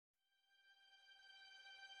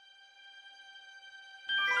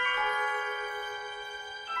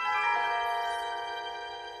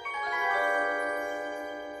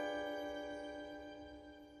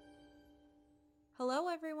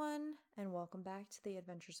welcome back to the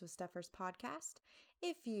Adventures with Steffers podcast.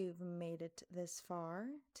 If you've made it this far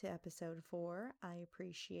to episode 4, I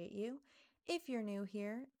appreciate you. If you're new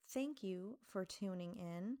here, thank you for tuning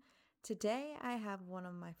in. Today I have one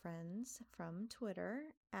of my friends from Twitter,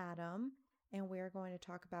 Adam, and we're going to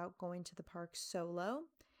talk about going to the park solo.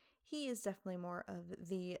 He is definitely more of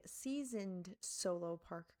the seasoned solo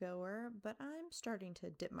park goer, but I'm starting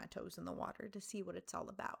to dip my toes in the water to see what it's all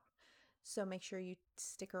about. So make sure you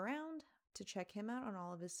stick around to check him out on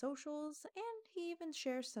all of his socials, and he even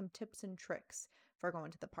shares some tips and tricks for going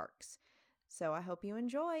to the parks. So I hope you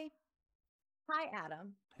enjoy. Hi,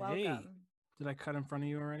 Adam. Hey, Welcome. did I cut in front of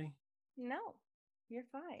you already? No, you're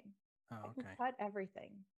fine. Oh, I can okay. cut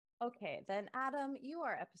everything. Okay, then Adam, you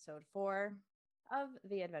are episode 4 of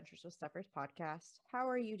the Adventures with Steppers podcast. How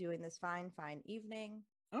are you doing this fine evening?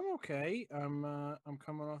 I'm okay. I'm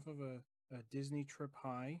coming off of a Disney trip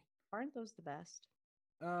high. Aren't those the best?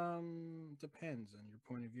 Depends on your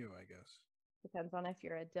point of view, I guess. Depends on if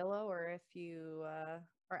you're a Dillo or if you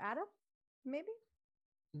are Adam, maybe.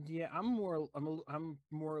 Yeah, I'm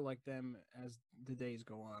more like them as the days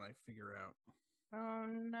go on. I figure out. Oh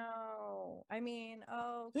no. I mean,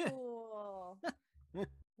 oh cool.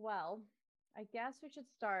 Well, I guess we should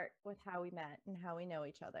start with how we met and how we know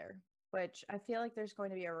each other, which I feel like there's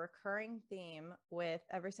going to be a recurring theme with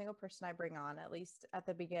every single person I bring on, at least at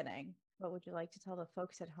the beginning. What would you like to tell the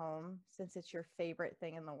folks at home since it's your favorite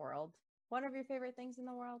thing in the world? One of your favorite things in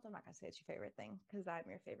the world? I'm not going to say it's your favorite thing because I'm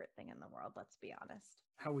your favorite thing in the world. Let's be honest.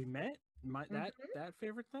 How we met? That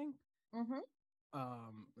favorite thing? Mm-hmm.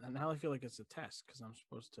 And now I feel like it's a test because I'm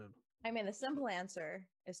supposed to. I mean, the simple answer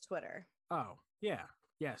is Twitter. Oh, yeah.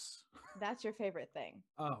 Yes. That's your favorite thing.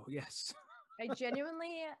 Oh, yes. I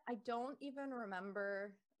don't even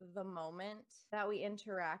remember the moment that we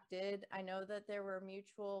interacted. I know that there were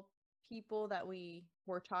mutual people that we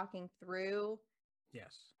were talking through.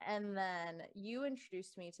 Yes. And then you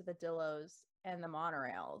introduced me to the Dillos and the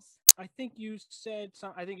monorails. I think you said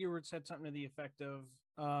I think you said something to the effect of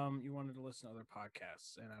you wanted to listen to other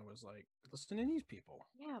podcasts, and I was like, listen to these people.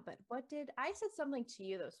 Yeah, but I said something to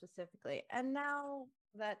you though specifically, and now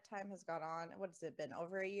that time has gone on. What has it been?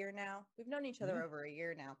 Over a year now? We've known each other over a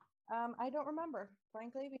year now. I don't remember,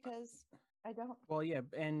 frankly, because I don't. Well, yeah,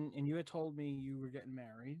 and you had told me you were getting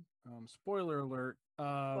married. Spoiler alert.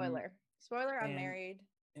 Spoiler. I'm married.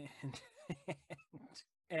 And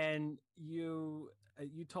and you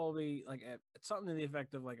told me like something to the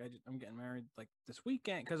effect of like I'm getting married like this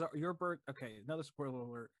weekend because your birth. Okay, another spoiler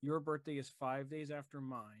alert. Your birthday is 5 days after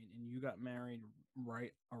mine, and you got married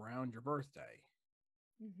right around your birthday.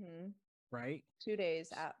 Mm-hmm. Right. 2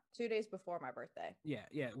 days 2 days before my birthday.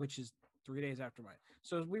 Yeah, which is 3 days after mine.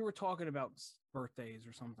 So we were talking about birthdays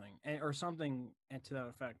or something, and to that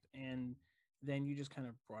effect, and then you just kind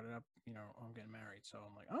of brought it up. I'm getting married, so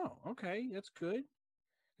I'm like, oh, okay, that's good,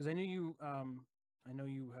 because I knew you. I know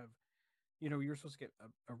you have. You're supposed to get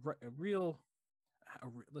a real.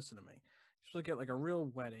 Listen to me. You're supposed to get like a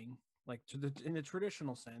real wedding, like in the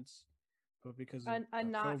traditional sense, but because of a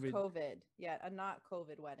not COVID, a not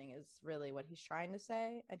COVID wedding is really what he's trying to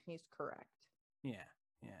say, and he's correct. Yeah,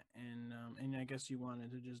 and I guess you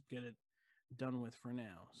wanted to just get it done with for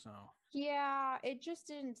now. So yeah, it just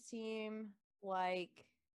didn't seem like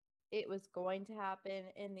it was going to happen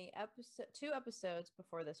in the episode 2 episodes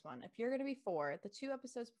before this one. If you're going to be 4, the 2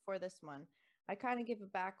 episodes before this one, I kind of give a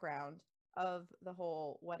background of the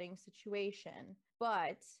whole wedding situation,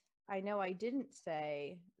 but I know I didn't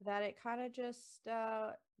say that it kind of just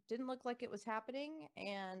didn't look like it was happening,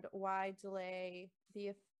 and why delay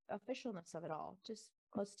the officialness of it all? Just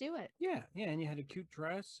let's do it. Yeah, and you had a cute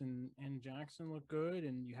dress, and Jackson looked good,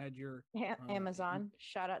 and you had your Amazon.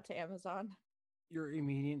 Shout out to Amazon. Your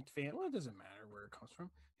immediate family. Well, it doesn't matter where it comes from.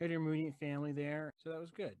 You had your immediate family there, so that was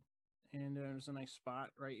good, and it was a nice spot,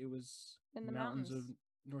 right? It was in the mountains of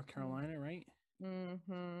North Carolina, right?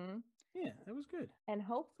 Mm-hmm. Yeah, that was good. And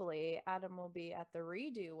hopefully Adam will be at the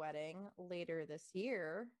redo wedding later this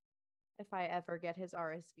year. If I ever get his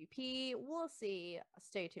RSVP, we'll see.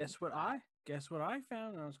 Stay tuned. Guess what I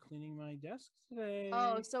found when I was cleaning my desk today.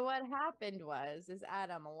 Oh, so what happened is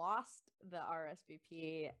Adam lost the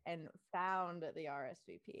RSVP and found the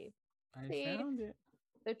RSVP. I found it.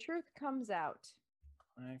 The truth comes out.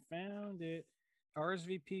 I found it.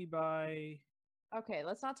 RSVP by. Okay,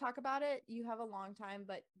 let's not talk about it. You have a long time,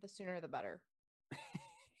 but the sooner the better.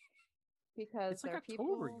 Because it's like October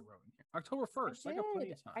you wrote here. October 1st. I got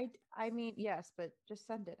plenty of time. I mean, yes, but just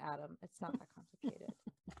send it, Adam. It's not that complicated.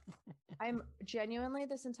 I'm genuinely,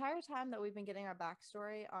 this entire time that we've been getting our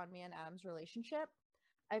backstory on me and Adam's relationship,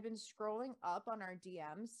 I've been scrolling up on our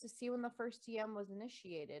DMs to see when the first DM was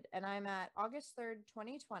initiated, and I'm at August 3rd,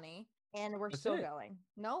 2020, and we're That's still it. going.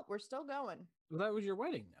 Nope, we're still going. Well, that was your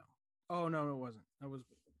wedding now. Oh no, it wasn't. That was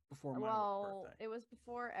before my Well, birthday. it was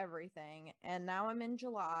before everything, and now I'm in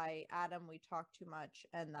July. Adam, we talk too much,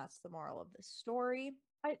 and that's the moral of this story.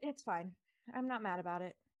 It's fine. I'm not mad about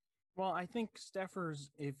it. Well, I think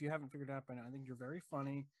Steffers, if you haven't figured it out by now, I think you're very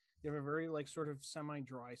funny. You have a very like sort of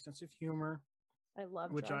semi-dry sense of humor, I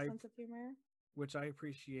love which dry I sense of humor. which I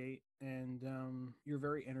appreciate, and you're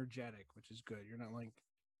very energetic, which is good.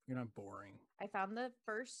 You're not boring. I found the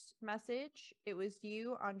first message. It was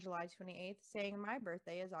you on July 28th saying my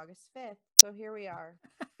birthday is August 5th. So here we are.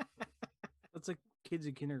 That's like kids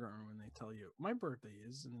in kindergarten when they tell you my birthday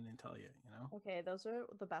is, and then they tell you, you know. Okay, those are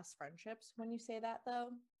the best friendships when you say that, though.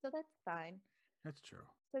 So that's fine. That's true.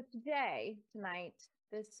 So today, tonight,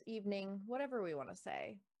 this evening, whatever we want to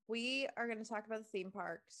say, we are going to talk about the theme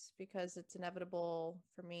parks because it's inevitable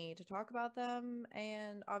for me to talk about them.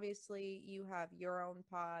 And obviously, you have your own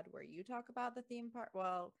pod where you talk about the theme park.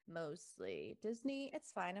 Well, mostly Disney.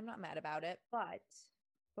 It's fine. I'm not mad about it. But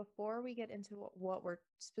before we get into what we're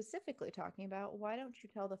specifically talking about, why don't you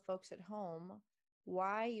tell the folks at home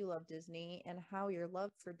why you love Disney and how your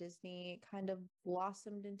love for Disney kind of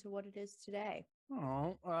blossomed into what it is today?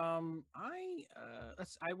 Oh, I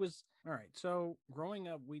was all right. So growing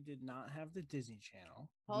up, we did not have the Disney Channel.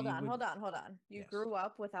 Hold on, hold on, hold on. You Yes. grew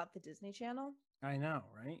up without the Disney Channel? I know,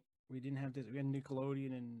 right? We didn't have this. We had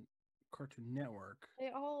Nickelodeon and Cartoon Network.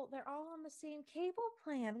 They're all on the same cable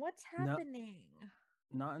plan. What's No, happening?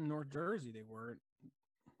 not in North Jersey. They weren't.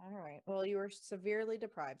 All right. Well, you were severely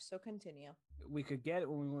deprived, so continue. We could get it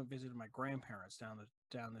when we went visited my grandparents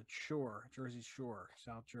down the shore, Jersey Shore,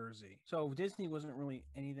 South Jersey. So Disney wasn't really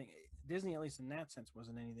anything. Disney, at least in that sense,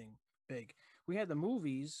 wasn't anything big. We had the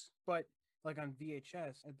movies, but like on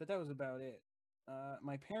VHS, but that was about it.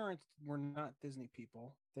 My parents were not Disney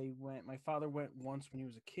people. They went. My father went once when he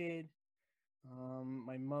was a kid.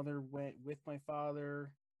 My mother went with my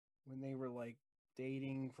father when they were like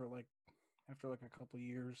dating for like after like a couple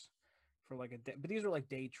years for like a day. But these are like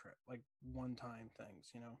day trip, like one time things,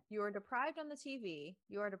 you know? You were deprived on the TV.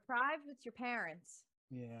 You were deprived with your parents.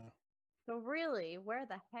 Yeah. So really, where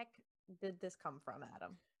the heck did this come from,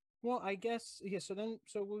 Adam? Well, I guess yeah. So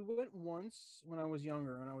we went once when I was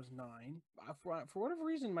younger, when I was 9. For whatever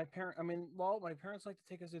reason, my parents like to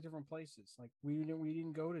take us to different places. Like we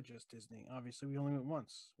didn't go to just Disney. Obviously, we only went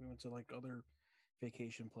once. We went to like other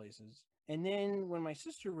vacation places. And then when my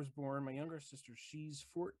sister was born, my younger sister, she's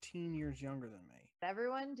 14 years younger than me.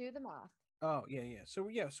 Everyone, do the math. Oh yeah. So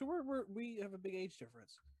we have a big age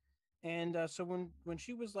difference. And so when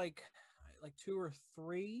she was like 2 or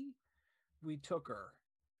 3, we took her,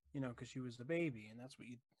 you know, because she was the baby, and that's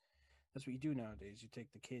what you do nowadays. You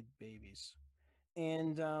take the kid babies,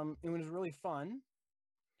 and it was really fun.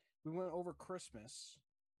 We went over Christmas,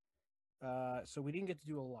 so we didn't get to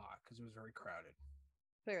do a lot because it was very crowded.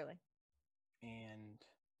 Clearly. And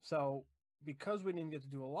so because we didn't get to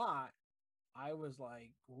do a lot, I was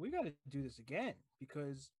like, well, we got to do this again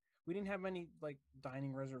because we didn't have any like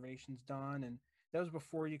dining reservations done, and that was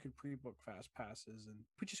before you could pre-book fast passes, and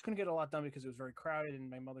we just couldn't get a lot done because it was very crowded, and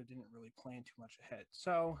my mother didn't really plan too much ahead.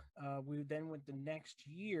 So we then went the next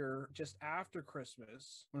year, just after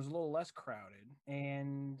Christmas, when it was a little less crowded,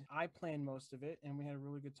 and I planned most of it, and we had a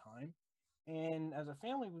really good time. And as a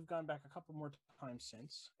family, we've gone back a couple more times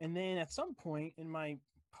since. And then at some point in my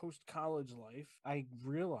post-college life, I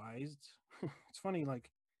realized it's funny, like,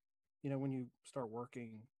 you know, when you start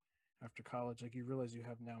working after college, like you realize you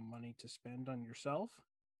have now money to spend on yourself,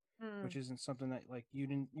 which isn't something that like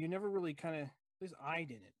you never really kind of, at least I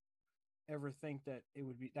didn't ever think that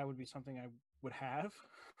that would be something I would have.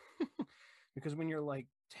 Because when you're like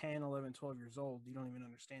 10, 11, 12 years old, you don't even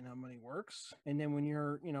understand how money works. And then when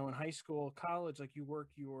you're, you know, in high school, college, like you work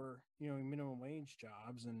your, you know, minimum wage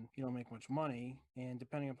jobs and you don't make much money. And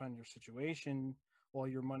depending upon your situation, all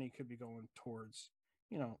your money could be going towards,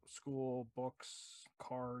 you know, school, books,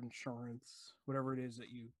 car insurance, whatever it is that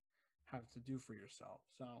you have to do for yourself.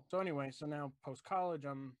 So anyway, so now post college,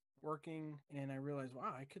 I'm working, and I realized,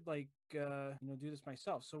 wow, I could like do this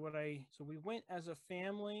myself. So we went as a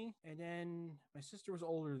family, and then my sister was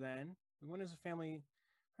older then. We went as a family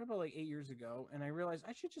probably like 8 years ago, and I realized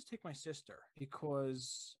I should just take my sister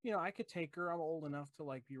because, you know, I could take her. I'm old enough to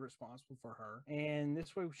like be responsible for her, and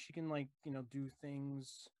this way she can like, you know, do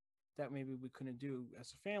things that maybe we couldn't do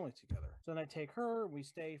as a family together. So then I take her, we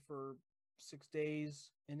stay for 6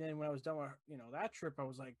 days, and then when I was done with, you know, that trip, I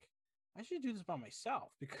was like, I should do this by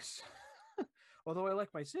myself because although I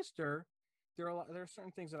like my sister, there are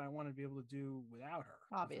certain things that I want to be able to do without her.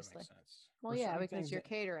 Obviously. If that makes sense. Well, Or yeah, certain because things you're that,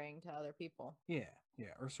 catering to other people. yeah,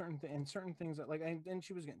 or certain things that like, and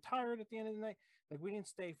she was getting tired at the end of the night. Like we didn't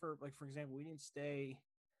stay for, like, for example, we didn't stay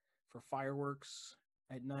for fireworks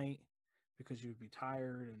at night because you would be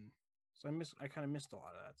tired, and so I kind of missed a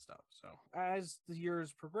lot of that stuff. So as the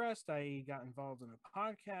years progressed, I got involved in a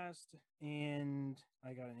podcast, and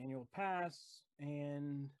I got an annual pass,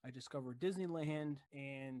 and I discovered Disneyland,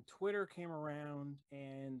 and Twitter came around,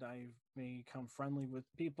 and I've become friendly with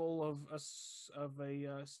people of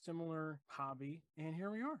a similar hobby, and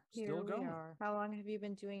here we are, still going. How long have you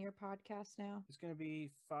been doing your podcast now? It's going to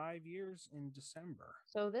be 5 years in December.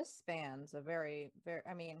 So this spans a very, very,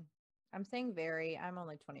 I mean, I'm saying very, I'm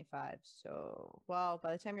only 25. So, well,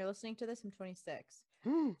 by the time you're listening to this, I'm 26.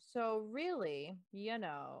 So really,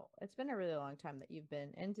 it's been a really long time that you've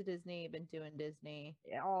been into Disney, been doing Disney,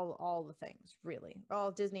 all the things, really.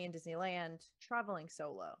 All Disney and Disneyland, traveling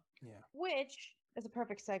solo. Yeah. Which is a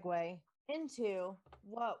perfect segue into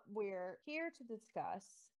what we're here to discuss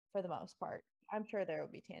for the most part. I'm sure there will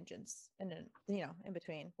be tangents in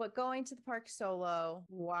between. But going to the park solo,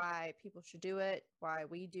 why people should do it, why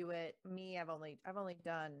we do it. Me, I've only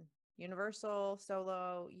done Universal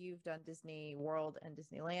solo. You've done Disney World and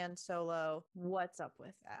Disneyland solo. What's up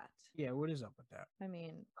with that? Yeah, what is up with that? I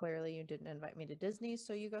mean, clearly you didn't invite me to Disney,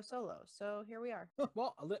 so you go solo. So here we are.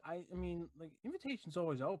 Well, I mean, like, invitation's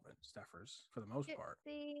always open, Steffers, for the most part.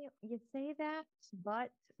 See, you say that,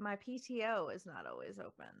 but my PTO is not always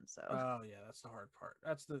open. So Oh yeah, that's the hard part.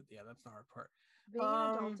 That's the hard part. Being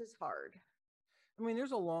an adult is hard. I mean,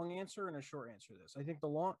 there's a long answer and a short answer to this. I think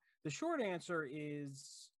the short answer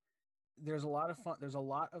is there's a lot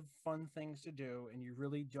of fun things to do, and you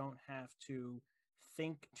really don't have to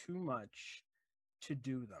think too much to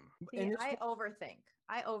do them. See, I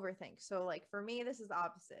overthink. So like for me, this is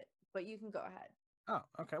opposite, but you can go ahead. Oh,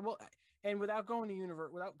 okay. Well, and without going to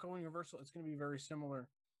Universal, it's going to be a very similar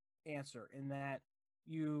answer in that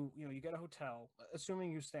you get a hotel,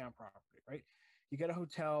 assuming you stay on property, right? You get a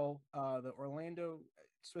hotel, the Orlando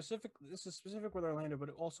this is specific with Orlando, but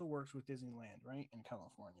it also works with Disneyland, right? In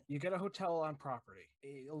California. You get a hotel on property.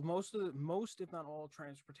 Most if not all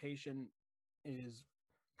transportation is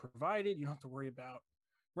provided. You don't have to worry about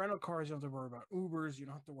rental cars, you don't have to worry about Ubers, you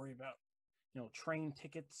don't have to worry about train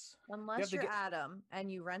tickets. Unless you're Adam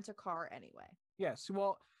and you rent a car anyway. Yes.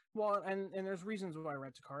 Well, and there's reasons why I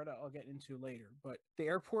rent a car that I'll get into later. But the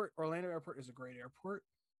airport, Orlando Airport, is a great airport.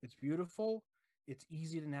 It's beautiful. It's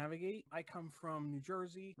easy to navigate. I come from New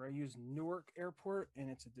Jersey, where I use Newark Airport, and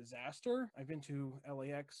it's a disaster. I've been to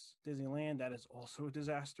LAX, Disneyland. That is also a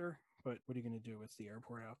disaster. But what are you going to do? It's the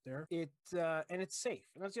airport out there. And it's safe,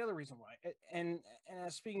 and that's the other reason why. And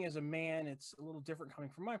speaking as a man, it's a little different coming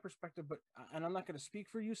from my perspective. But and I'm not going to speak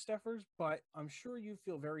for you, Steffers, but I'm sure you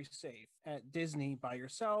feel very safe at Disney by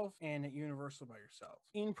yourself and at Universal by yourself,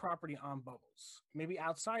 in property on bubbles. Maybe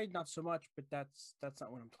outside, not so much, but that's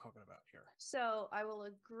not what I'm talking about here. So I will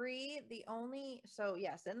agree.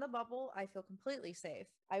 Yes, in the bubble, I feel completely safe.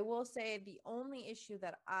 I will say the only issue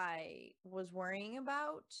that I was worrying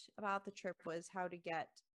about the trip was how to get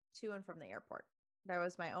to and from the airport. That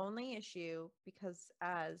was my only issue, because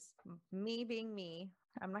as me being me,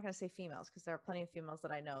 I'm not going to say females, because there are plenty of females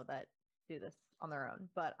that I know that do this on their own,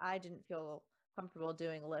 but I didn't feel comfortable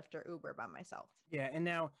doing Lyft or Uber by myself. Yeah, and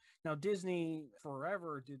now Disney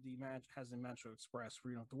forever has the Metro Express,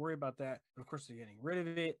 where you don't have to worry about that. But of course, they're getting rid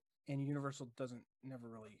of it, and Universal never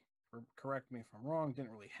really, correct me if I'm wrong,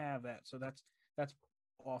 didn't really have that. So that's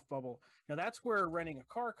off bubble. Now that's where renting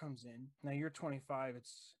a car comes in. Now you're 25.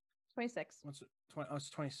 It's 26. What's it? 20? Oh, it's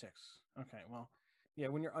 26. Okay, well, yeah.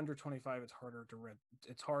 When you're under 25, it's harder to rent.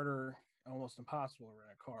 It's harder, almost impossible to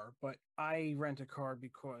rent a car. But I rent a car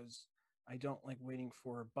because I don't like waiting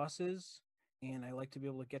for buses, and I like to be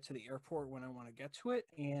able to get to the airport when I want to get to it.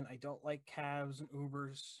 And I don't like cabs and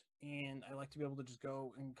Ubers, and I like to be able to just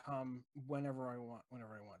go and come whenever I want.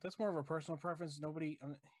 That's more of a personal preference.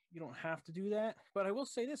 You don't have to do that. But I will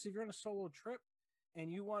say this: if you're on a solo trip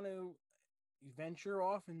and you want to venture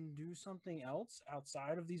off and do something else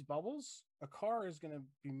outside of these bubbles, a car is going to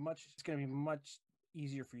be much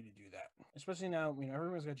easier for you to do that. Especially now,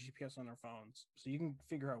 everyone's got GPS on their phones, so you can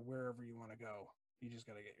figure out wherever you want to go. You just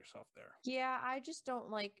got to get yourself there. Yeah, I just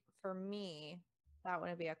don't like, for me, that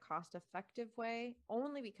wouldn't be a cost-effective way,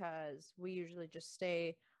 only because we usually just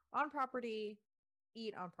stay on property,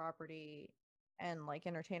 eat on property, and like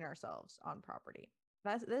entertain ourselves on property.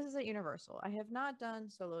 This is at Universal. I have not done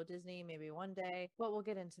solo Disney, maybe one day, but we'll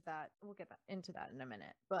get into that. We'll get into that in a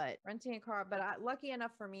minute. But renting a car, lucky enough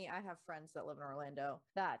for me, I have friends that live in Orlando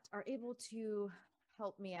that are able to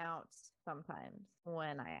help me out sometimes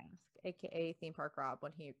when I ask, aka Theme Park Rob,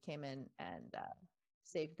 when he came in and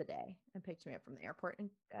saved the day and picked me up from the airport, and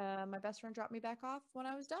my best friend dropped me back off when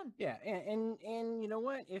I was done. Yeah, and you know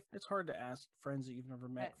what? If it's hard to ask friends that you've never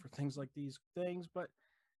met for things like these things, but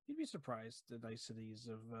you'd be surprised the niceties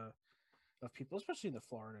of people, especially in the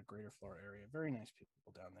Florida, greater Florida area. Very nice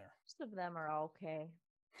people down there. Most of them are okay.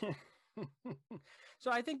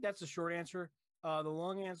 So I think that's the short answer. The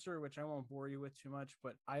long answer, which I won't bore you with too much,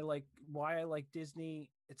 but why I like Disney.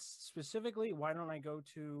 It's specifically why don't I go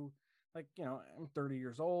to, like, I'm 30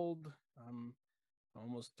 years old.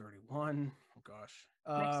 Almost 31. Oh gosh.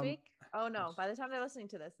 Next week? Oh no, yes. by the time they're listening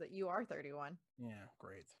to this, that you are 31. Yeah,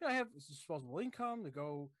 great. I have disposable income to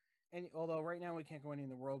go. And although right now we can't go anywhere in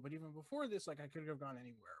the world, but even before this, like, I could have gone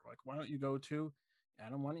anywhere. Like, why don't you go to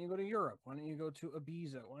Adam? Why don't you go to Europe? Why don't you go to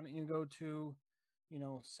Ibiza? Why don't you go to,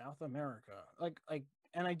 South America?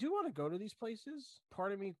 And I do want to go to these places.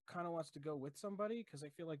 Part of me kind of wants to go with somebody because I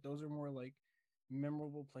feel like those are more like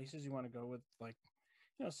memorable places you want to go with, like,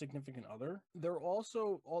 significant other. They're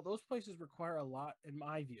also, all those places require a lot, in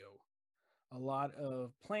my view, a lot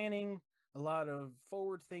of planning, a lot of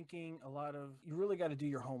forward thinking, you really got to do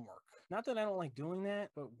your homework. Not that I don't like doing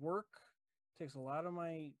that, but work takes a lot of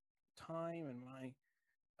my time and my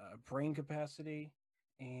brain capacity,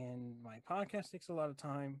 and my podcast takes a lot of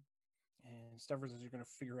time. And Steffers, as you're going to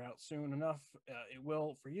figure out soon enough, it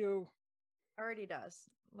will for you. Already does.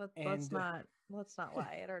 Let's not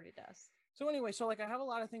lie. It already does. So anyway, so like I have a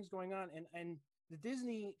lot of things going on, and the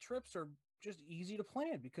Disney trips are just easy to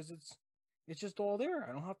plan because it's just all there.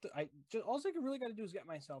 I don't have to. All I really got to do is get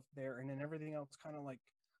myself there, and then everything else kind of like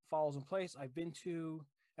falls in place. I've been to,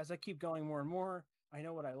 as I keep going more and more, I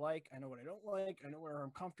know what I like, I know what I don't like, I know where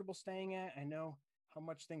I'm comfortable staying at, I know how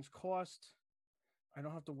much things cost. I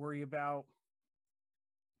don't have to worry about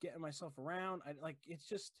getting myself around.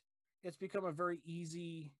 It's become a very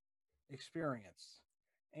easy experience.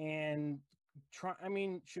 And should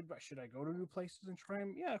I go to new places and try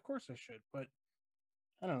them? Yeah, of course I should. But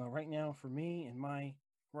I don't know. Right now, for me and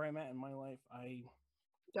where I'm at in my life, I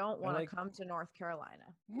don't want to come to North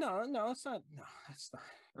Carolina. No, it's not. No, that's not.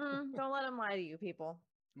 Don't let them lie to you, people.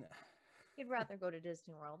 Nah. You'd rather go to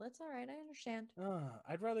Disney World. It's all right. I understand.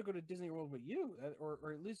 I'd rather go to Disney World with you,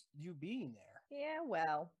 or at least you being there. Yeah,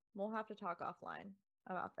 well, we'll have to talk offline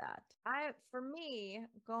about that. For me,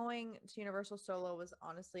 going to Universal solo was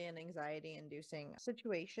honestly an anxiety inducing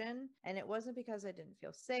situation. And it wasn't because I didn't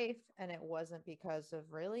feel safe, and it wasn't because of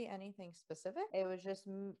really anything specific. It was just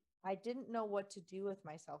I didn't know what to do with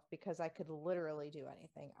myself because I could literally do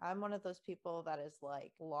anything. I'm one of those people that is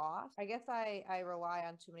like lost. I guess I rely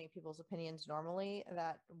on too many people's opinions normally,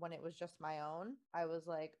 that when it was just my own, I was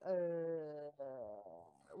like,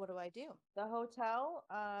 what do I do? The hotel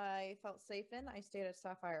I felt safe in, I stayed at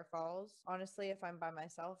Sapphire Falls. Honestly, if I'm by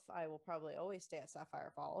myself, I will probably always stay at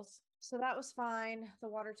Sapphire Falls. So that was fine. The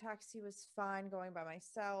water taxi was fine going by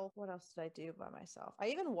myself. What else did I do by myself? I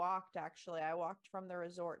even walked, actually. I walked from the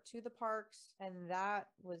resort to the parks, and that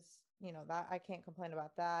was, that I can't complain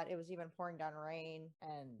about that. It was even pouring down rain,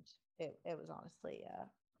 and it was honestly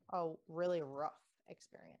a really rough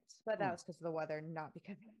experience. But that was because of the weather, not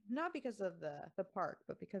because of the park,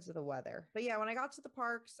 but because of the weather. But yeah, when I got to the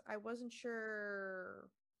parks, I wasn't sure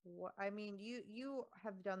what, you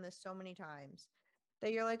have done this so many times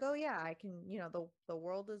that you're like, oh yeah, I can, the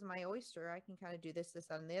world is my oyster. I can kind of do this, that,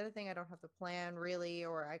 and the other thing. I don't have to plan really,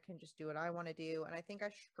 or I can just do what I want to do. And I think I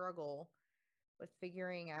struggle with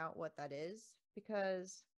figuring out what that is,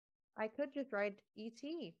 because I could just ride ET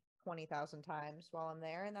 20,000 times while I'm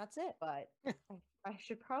there and that's it. But I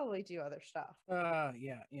should probably do other stuff.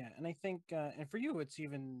 Yeah. And I think, and for you, it's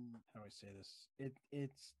even, how do I say this?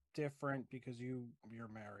 It's different because you're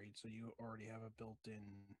married, so you already have a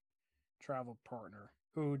built-in travel partner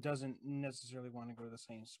who doesn't necessarily want to go to the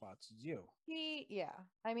same spots as you. Yeah,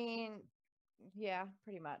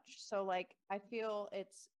 pretty much. So like, I feel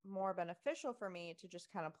it's more beneficial for me to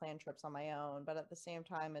just kind of plan trips on my own. But at the same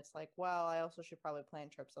time, it's like, well, I also should probably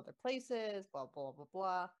plan trips other places, blah, blah, blah,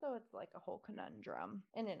 blah. So it's like a whole conundrum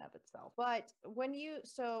in and of itself. But when you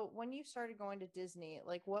started going to Disney,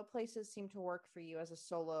 like what places seem to work for you as a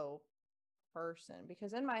solo person?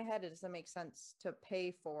 Because in my head, it doesn't make sense to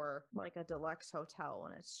pay for like a deluxe hotel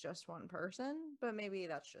when it's just one person, but maybe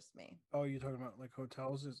that's just me. Oh, you're talking about like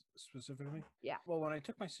hotels specifically? Yeah. Well, when I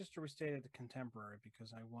took my sister, we stayed at the Contemporary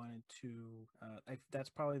because I wanted to, that's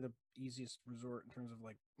probably the easiest resort in terms of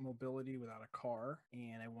like mobility without a car.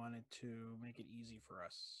 And I wanted to make it easy for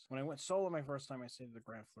us. When I went solo my first time, I stayed at the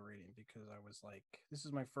Grand Floridian because I was like, this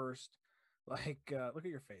is my first Like, look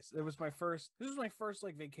at your face. It was my first. This was my first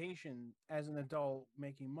like vacation as an adult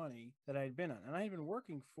making money that I had been on, and I had been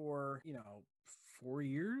working for 4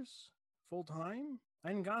 years full time. I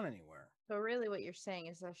hadn't gone anywhere. So really what you're saying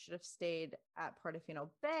is I should have stayed at Portofino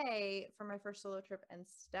Bay for my first solo trip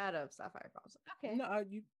instead of Sapphire Falls. Okay.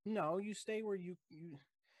 You stay where you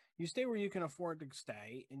stay where you can afford to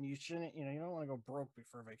stay, and you shouldn't, you don't want to go broke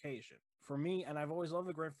before vacation. For me, and I've always loved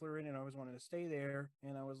the Grand Floridian, and I always wanted to stay there,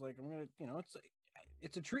 and I was like, I'm gonna,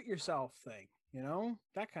 it's a treat yourself thing,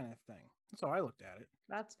 that kind of thing. That's how I looked at it.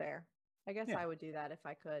 That's fair. I guess Yeah, I would do that if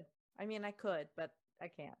I could. I mean, I could, but I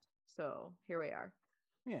can't. So here we are.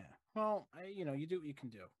 yeah. Well, you do what you can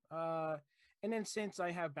do. And then since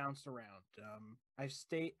I have bounced around, I've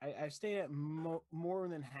stayed at more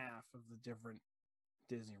than half of the different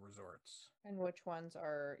Disney resorts. And which ones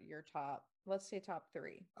are your top? Let's say top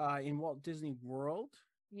three. In Walt Disney World,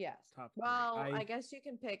 Yes. top Well, three. I guess you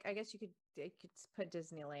can pick. I guess you could put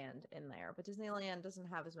Disneyland in there, but Disneyland doesn't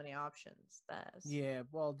have as many options as. Yeah,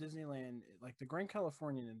 well, Disneyland, like the Grand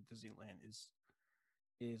Californian in Disneyland,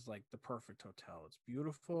 is like the perfect hotel. It's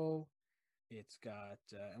beautiful. It's got,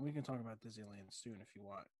 and we can talk about Disneyland soon if you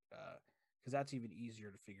want, because that's even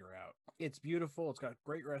easier to figure out. It's beautiful. It's got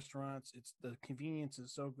great restaurants. It's the convenience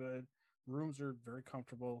is so good. Rooms are very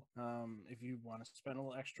comfortable. If you want to spend a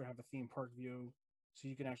little extra, have a theme park view, so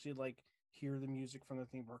you can actually like hear the music from the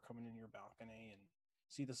theme park coming in your balcony and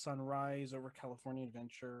see the sunrise over California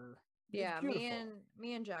Adventure. It's Yeah, beautiful.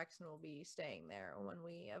 me and Jackson will be staying there when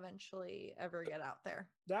we eventually ever get out there.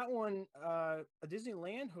 That one, a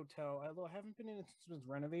Disneyland hotel, although I haven't been in it since it was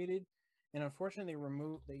renovated, and unfortunately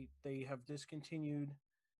they have discontinued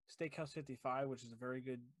Steakhouse 55, which is a very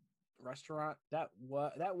good restaurant. That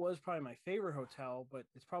was probably my favorite hotel, but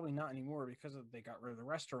it's probably not anymore because they got rid of the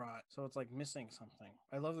restaurant. So it's like missing something.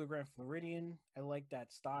 I love the Grand Floridian. I like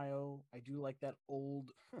that style. I do like that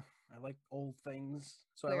old. I like old things.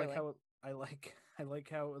 So Clearly. I like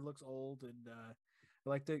how it looks old, and I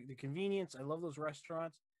like the convenience. I love those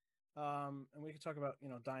restaurants. And we can talk about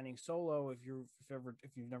dining solo if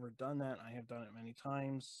you've never done that. I have done it many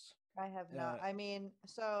times. I have not. I mean,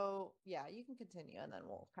 so yeah, you can continue and then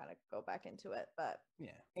we'll kind of go back into it. But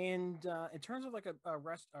yeah, and in terms of like a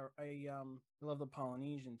rest, I love the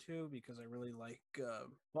Polynesian too because I really like.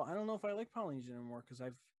 Well, I don't know if I like Polynesian anymore because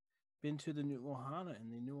I've been to the new Ohana,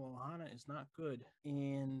 and the new Ohana is not good,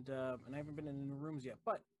 and I haven't been in the new rooms yet.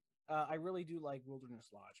 But I really do like Wilderness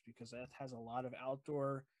Lodge because that has a lot of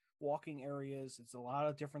outdoor walking areas. It's a lot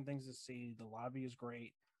of different things to see. The lobby is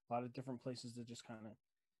great. A lot of different places to just kind of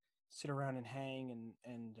sit around and hang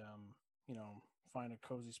and find a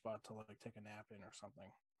cozy spot to like take a nap in or something.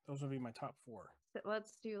 Those would be my top four.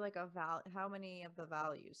 let's do like a how many of the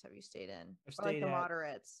values have you stayed in? I've Or like stayed the at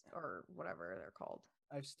moderates or whatever they're called.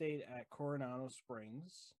 I've stayed at Coronado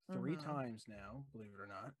Springs 3 times now, believe it or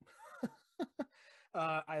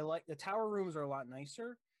not. I like the tower rooms are a lot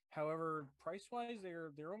nicer. However, price wise,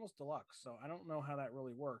 they're almost deluxe. So I don't know how that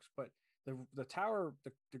really works. But the tower,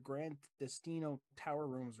 the Grand Destino tower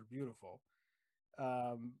rooms are beautiful.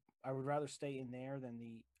 I would rather stay in there than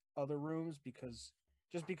the other rooms because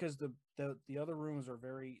the other rooms are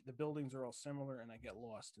the buildings are all similar and I get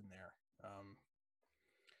lost in there.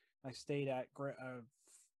 I stayed at Port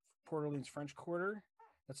Orleans French Quarter.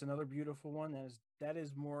 That's another beautiful one. That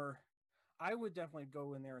is more. I would definitely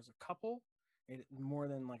go in there as a couple, more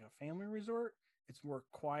than like a family resort. It's more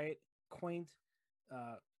quiet, quaint,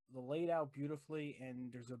 laid out beautifully,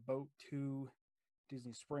 and there's a boat to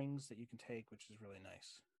Disney Springs that you can take, which is really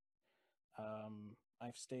nice.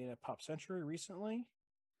 I've stayed at Pop Century recently,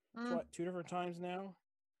 two different times now.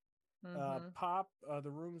 Pop, the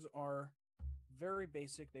rooms are very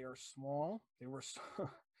basic. They are small. The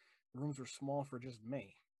rooms were small for just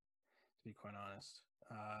me, to be quite honest.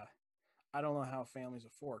 I don't know how families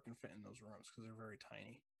of four can fit in those rooms because they're very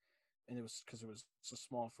tiny, and it was because it was so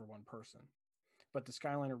small for one person. But the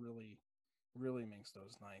Skyliner really makes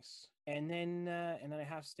those nice. And then I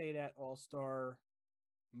have stayed at All Star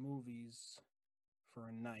Movies for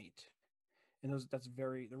a night, and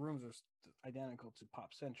the rooms are identical to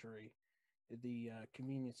Pop Century. The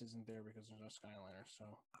convenience isn't there because there's no Skyliner.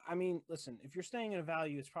 So I mean, listen, if you're staying at a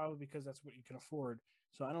value, it's probably because that's what you can afford.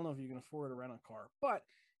 So I don't know if you can afford a rental car, but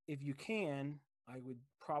if you can, I would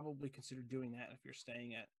probably consider doing that if you're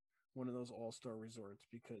staying at one of those all-star resorts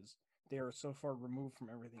because they are so far removed from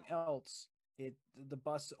everything else. The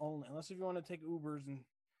bus only, unless if you want to take Ubers, and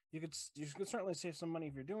you could certainly save some money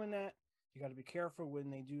if you're doing that. You got to be careful when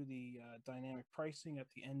they do the dynamic pricing at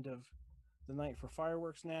the end of the night for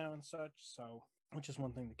fireworks now and such. So, which is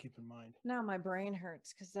one thing to keep in mind. Now my brain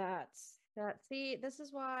hurts because that's See, this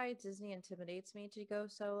is why Disney intimidates me to go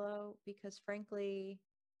solo because frankly,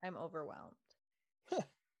 I'm overwhelmed.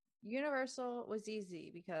 Universal was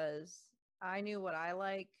easy because I knew what I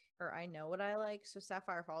like, or I know what I like. So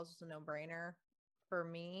Sapphire Falls was a no-brainer for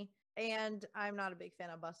me. And I'm not a big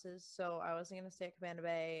fan of buses, so I wasn't gonna stay at Cabana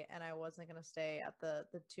Bay, and I wasn't gonna stay at the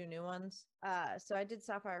two new ones. So I did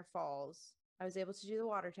Sapphire Falls. I was able to do the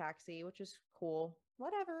water taxi, which was cool.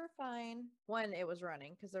 Whatever, fine. When it was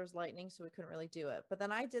running, because there was lightning, so we couldn't really do it. But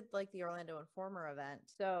then I did like the Orlando Informer event,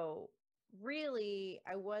 so really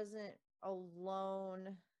I wasn't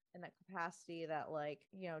alone in that capacity that like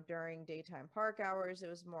during daytime park hours it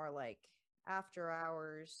was more like after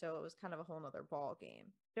hours, so it was kind of a whole nother ball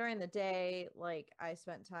game. During the day, like I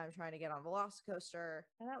spent time trying to get on Velocicoaster,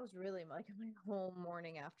 and that was really like my whole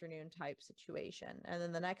morning afternoon type situation. And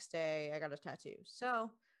then the next day I got a tattoo, so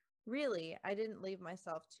really I didn't leave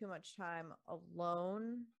myself too much time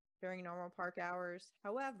alone during normal park hours.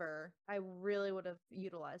 However, I really would have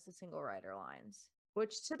utilized the single rider lines,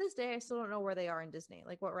 which to this day I still don't know where they are in Disney.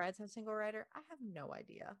 Like what rides have single rider? I have no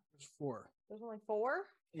idea. There's 4. There's only 4?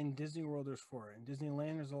 In Disney World, there's 4. In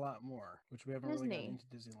Disneyland, there's a lot more, which we haven't really gotten Disney.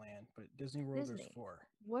 into Disneyland. But Disney World, there's Disney. 4.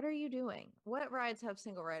 What are you doing? What rides have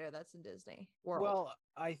single rider that's in Disney World? Well,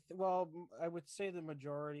 I would say the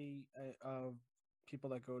majority of people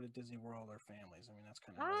that go to Disney World are families. I mean, that's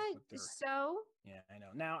kind of like what they're. So Yeah, I know.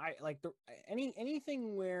 Now, I like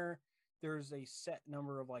anything where there's a set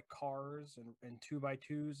number of like cars and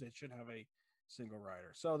 2x2s, it should have a single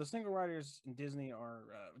rider. So the single riders in Disney are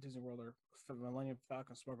Disney World are Millennium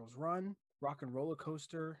Falcon, Smuggler's Run, Rock and Roller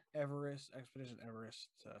Coaster, Everest, Expedition Everest,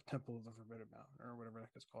 Temple of the Forbidden Mountain, or whatever that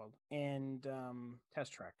is called, and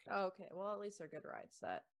Test Track. Okay, well at least they're good rides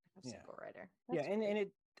that have single rider. That's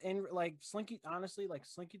and like Slinky, honestly, like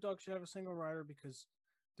Slinky Dog should have a single rider because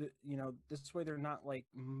this way they're not like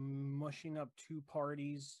mushing up 2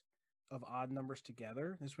 parties of odd numbers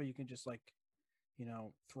together. This way you can just like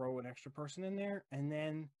throw an extra person in there. And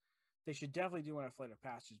then they should definitely do one at Flight of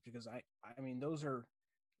Passage because I mean those are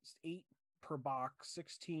 8 per box,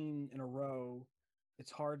 16 in a row.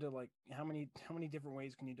 It's hard to like how many different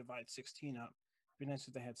ways can you divide 16 up? It'd be nice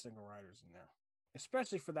if they had single riders in there,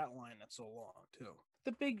 especially for that line that's so long too.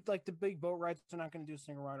 The big boat rides are not going to do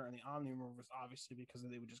single rider, and the Omni Movers obviously because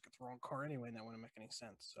they would just get the wrong car anyway, and that wouldn't make any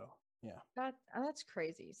sense. So yeah, that's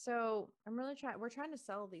crazy. So I'm really trying. We're trying to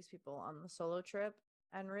sell these people on the solo trip,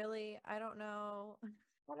 and really, I don't know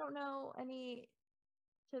any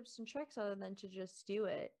tips and tricks other than to just do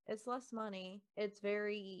it. It's less money. It's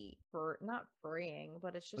very not freeing,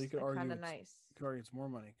 but it's just kind of nice. You could argue it's more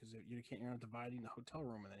money because you're not dividing the hotel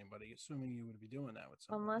room with anybody, assuming you would be doing that with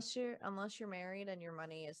somebody. Unless you're married and your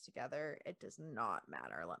money is together, it does not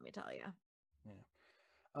matter. Let me tell you. Yeah.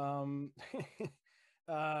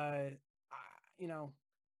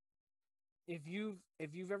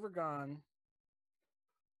 If you've ever gone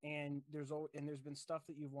and there's been stuff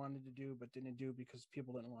that you've wanted to do but didn't do because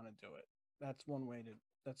people didn't want to do it. That's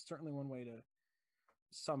certainly one way to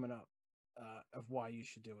sum it up of why you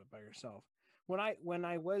should do it by yourself. When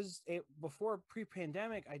I was before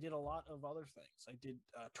pre-pandemic, I did a lot of other things. I did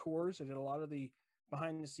tours. I did a lot of the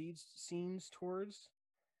behind the scenes tours,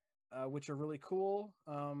 which are really cool.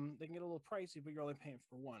 They can get a little pricey, but you're only paying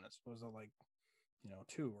for one as opposed to like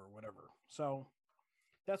 2 or whatever. So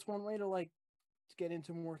that's one way to like to get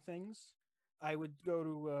into more things. I would go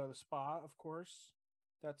to the spa, of course.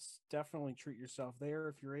 That's definitely treat yourself there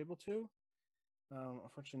if you're able to.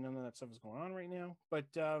 Unfortunately, none of that stuff is going on right now.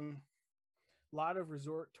 But a lot of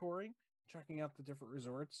resort touring, checking out the different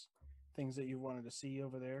resorts, things that you wanted to see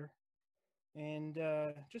over there, and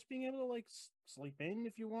just being able to like sleep in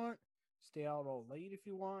if you want, stay out all late if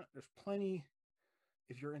you want. There's plenty.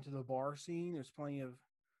 If you're into the bar scene, there's plenty of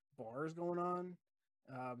bars going on.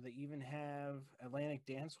 They even have Atlantic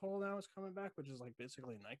Dance Hall now is coming back, which is like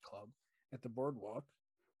basically a nightclub at the boardwalk.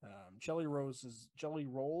 Jelly Rolls is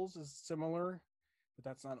similar, but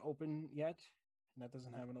that's not open yet. And that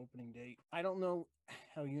doesn't have an opening date. I don't know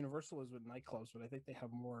how Universal is with nightclubs, but I think they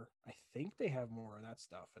have more. I think they have more of that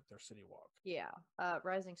stuff at their City Walk. Yeah.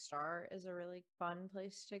 Rising Star is a really fun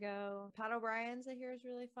place to go. Pat O'Brien's I hear is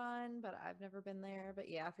really fun, but I've never been there. But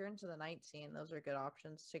yeah, if you're into the night scene, those are good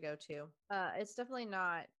options to go to. It's definitely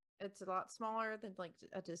not It's a lot smaller than like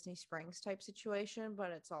a Disney Springs type situation,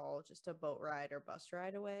 but it's all just a boat ride or bus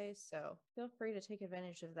ride away. So feel free to take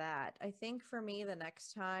advantage of that. I think for me, the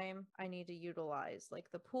next time I need to utilize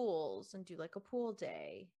like the pools and do like a pool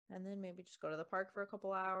day and then maybe just go to the park for a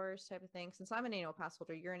couple hours type of thing. Since I'm an annual pass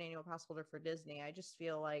holder, you're an annual pass holder for Disney. I just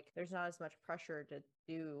feel like there's not as much pressure to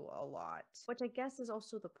do a lot, which I guess is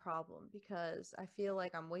also the problem because I feel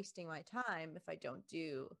like I'm wasting my time if I don't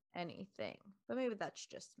do anything. But maybe that's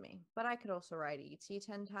just me. But I could also ride ET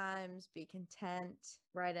 10 times, be content,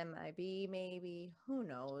 ride MIB maybe. Who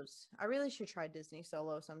knows? I really should try Disney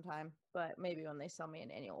Solo sometime, but maybe when they sell me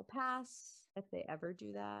an annual pass, if they ever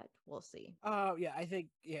do that, we'll see. Yeah, I think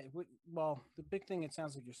well, the big thing it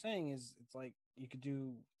sounds like you're saying is it's like you could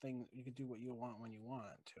do what you want when you want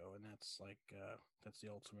to, and that's like that's the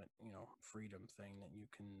ultimate, freedom thing that you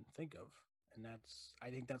can think of. And I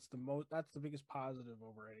think that's the biggest positive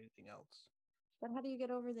over anything else. But how do you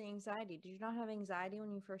get over the anxiety? Did you not have anxiety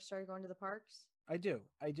when you first started going to the parks? I do.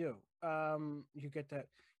 I do. You get that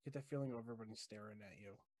feeling of everybody staring at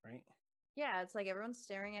you, right? Yeah, it's like everyone's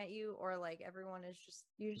staring at you, or like everyone is just,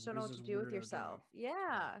 you just don't know What is what to this do with weirdo doing? yourself.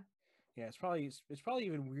 Yeah. Yeah, it's probably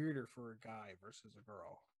even weirder for a guy versus a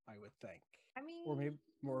girl, I would think. I mean,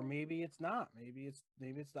 Or maybe it's not. Maybe it's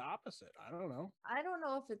the opposite. I don't know. I don't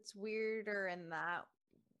know if it's weirder in that.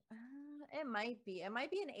 It might be. It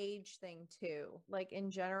might be an age thing too. Like in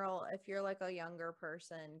general, if you're like a younger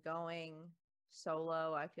person going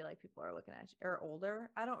solo, I feel like people are looking at you, or older.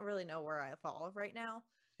 I don't really know where I fall right now.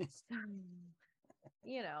 So,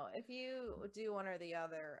 if you do one or the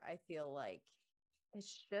other, I feel like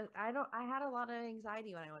it's just, I had a lot of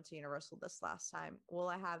anxiety when I went to Universal this last time. Will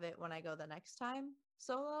I have it when I go the next time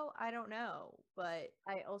solo? I don't know. But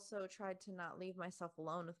I also tried to not leave myself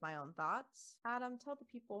alone with my own thoughts. Adam, tell the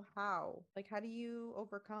people how. Like, how do you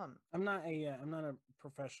overcome? I'm not a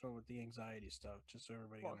professional with the anxiety stuff, just so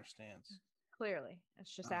everybody Well, understands. clearly,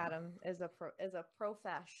 it's just Um, Adam is a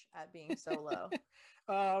profesh at being solo.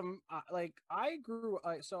 I grew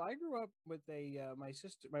up with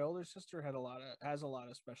my older sister has a lot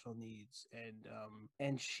of special needs,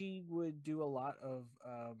 and she would do a lot of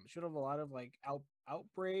she would have a lot of like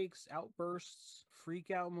outbreaks, outbursts,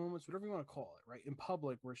 freak out moments, whatever you want to call it, right, in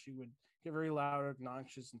public, where she would get very loud,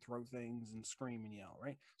 obnoxious, and throw things and scream and yell,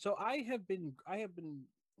 right. So I have been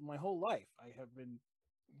my whole life I have been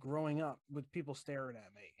growing up with people staring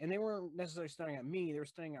at me, and they weren't necessarily staring at me, they were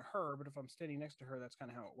staring at her, but if I'm standing next to her, that's kind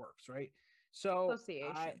of how it works, right. so i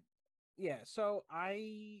Association. yeah so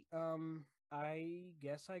I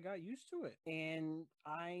guess I got used to it, and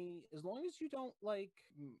as long as you don't like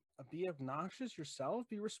be obnoxious yourself,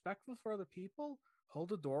 be respectful for other people, hold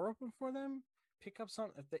the door open for them, pick up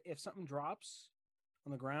something if something drops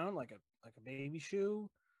on the ground, like a baby shoe,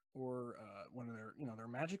 or one of their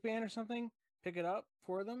magic band or something, pick it up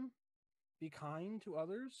for them, be kind to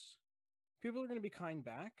others. People are going to be kind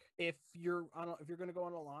back. If you're going to go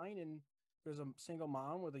on a line and there's a single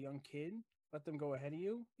mom with a young kid, let them go ahead of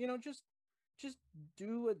you. Just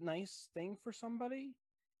do a nice thing for somebody,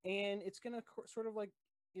 and it's going to sort of like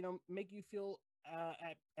make you feel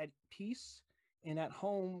at peace and at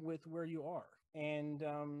home with where you are, and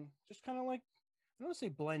just kind of like, I don't want to say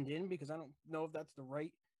blend in, because I don't know if that's the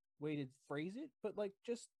right way to phrase it, but like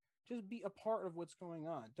just be a part of what's going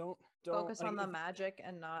on. Don't Focus like on the if magic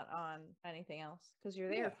and not on anything else because you're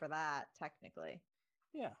there yeah, for that technically.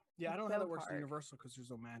 yeah. I It's don't know how so that works at hard. Universal because there's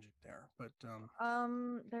no magic there, but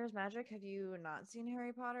There's magic. Have you not seen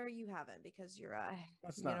Harry Potter? You haven't because you're a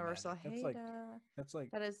that's not Universal magic. hater. That's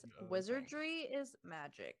like That is the other thing. wizardry is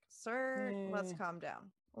magic. Sir, let's Eh. calm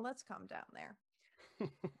down. Let's calm down there.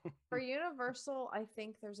 For Universal, I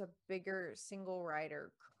think there's a bigger single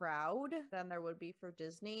rider crowd than there would be for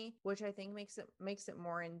Disney, which I think makes it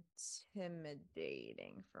more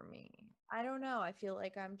intimidating for me. I don't know. I feel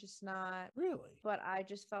like I'm just not, Really? but I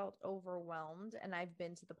just felt overwhelmed and I've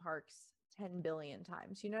been to the parks 10 billion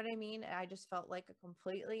times. You know what I mean? I just felt like a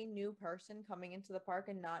completely new person coming into the park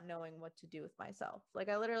and not knowing what to do with myself. Like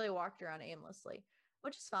I literally walked around aimlessly,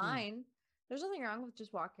 which is Hmm. fine. There's nothing wrong with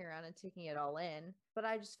just walking around and taking it all in, but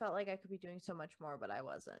I just felt like I could be doing so much more, but I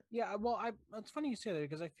wasn't. Yeah, well, it's funny you say that,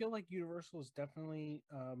 because I feel like Universal is definitely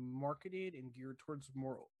marketed and geared towards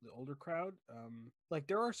more the older crowd. Like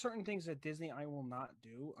there are certain things at Disney I will not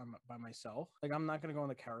do by myself. Like I'm not going to go on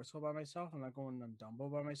the carousel by myself. I'm not going on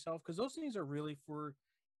Dumbo by myself, because those things are really for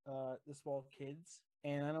the small kids,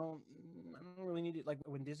 and I don't really need it. Like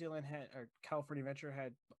when Disneyland had, or California Adventure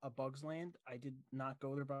had, a Bugs Land, I did not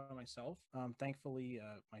go there by myself. Thankfully,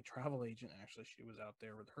 my travel agent, actually, she was out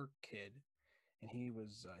there with her kid, and he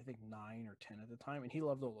was I think 9 or 10 at the time, and he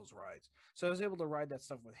loved all those rides. So I was able to ride that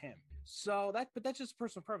stuff with him. So but that's just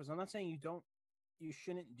personal preference. I'm not saying you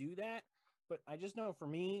shouldn't do that, but I just know for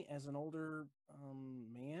me as an older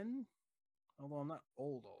man, although I'm not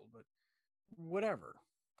old, but whatever.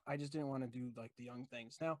 I just didn't want to do like the young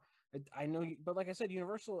things. Now, I know, but like I said,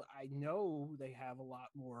 Universal, I know they have a lot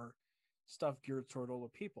more stuff geared toward older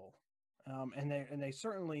people, and they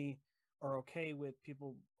certainly are okay with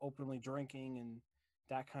people openly drinking and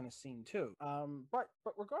that kind of scene too. But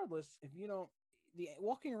regardless, if you don't, the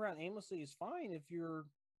walking around aimlessly is fine if you're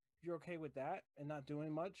okay with that and not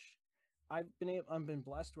doing much. I've been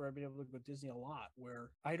blessed where I've been able to go to Disney a lot,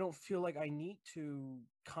 where I don't feel like I need to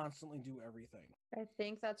constantly do everything. I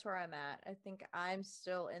think that's where I'm at. I think I'm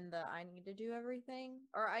still in the I need to do everything,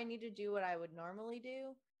 or I need to do what I would normally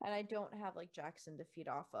do. And I don't have like Jackson to feed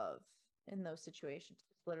off of in those situations.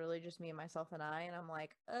 It's literally just me and myself and I. And I'm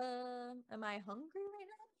like, am I hungry right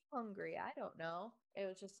now? Hungry. I don't know. It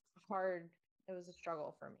was just hard. It was a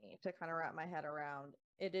struggle for me to kind of wrap my head around.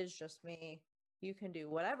 It is just me. You can do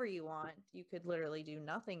whatever you want. You could literally do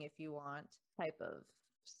nothing if you want type of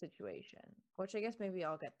situation, which I guess maybe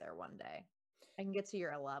I'll get there one day. I can get to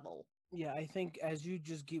your level. Yeah, I think as you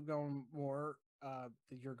just keep going more, that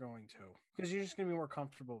you're going to, because you're just going to be more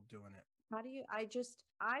comfortable doing it. How do you,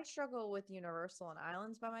 I struggle with Universal and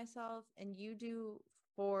Islands by myself, and you do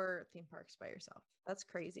 4 theme parks by yourself. That's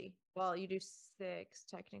crazy. Well, you do 6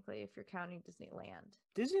 technically if you're counting Disneyland.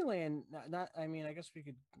 Disneyland, I mean, I guess we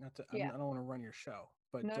could not to. Yeah. I don't want to run your show,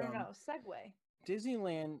 but No. Segue.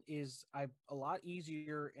 Disneyland is a lot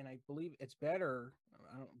easier, and I believe it's better.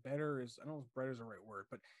 I don't know if better is the right word,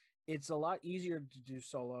 but it's a lot easier to do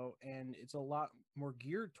solo, and it's a lot more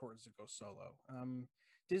geared towards to go solo.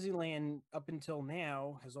 Disneyland up until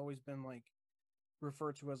now has always been like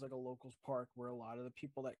referred to as like a locals park, where a lot of the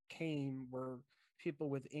people that came were people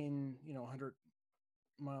within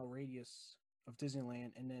 100-mile radius of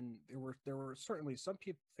Disneyland, and then there were certainly some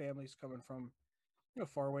people families coming from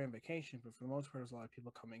far away on vacation, but for the most part, there's a lot of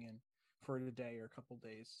people coming in for a day or a couple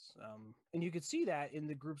days, and you could see that in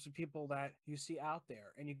the groups of people that you see out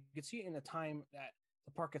there, and you could see it in the time that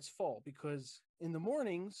the park gets full, because in the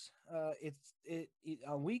mornings,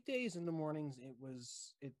 on weekdays in the mornings,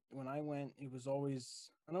 it when I went, it was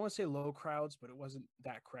always, I don't want to say low crowds, but it wasn't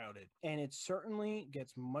that crowded, and it certainly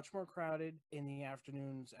gets much more crowded in the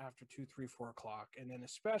afternoons after 2, 3, 4 o'clock, and then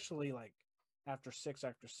especially like after 6,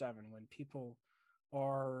 after 7, when people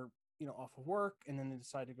are off of work, and then they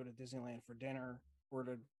decide to go to Disneyland for dinner or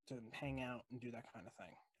to hang out and do that kind of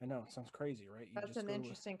thing. I know it sounds crazy, right? That's an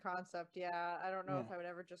interesting concept. Yeah. I don't know if Yeah. I would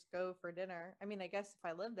ever just go for dinner. I mean, I guess if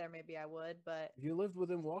I lived there, maybe I would, but If you lived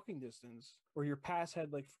within walking distance, or your pass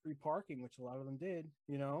had like free parking, which a lot of them did,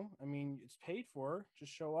 I mean, it's paid for.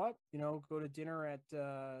 Just show up, go to dinner at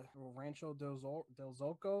Rancho del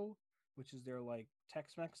Zolco, which is their like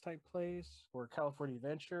Tex-Mex type place, or California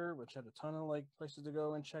Adventure, which had a ton of like places to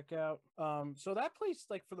go and check out. So that place,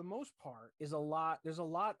 like for the most part, is a lot. There's a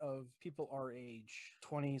lot of people our age,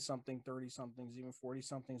 20 something, 30 somethings, even 40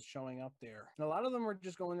 somethings showing up there. And a lot of them are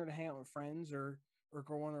just going there to hang out with friends or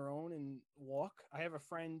go on their own and walk. I have a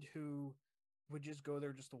friend who would just go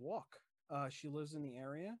there just to walk. She lives in the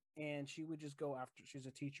area, and she would just go after. She's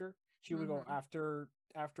a teacher. She would go after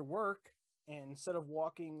work, and instead of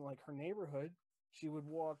walking like her neighborhood, she would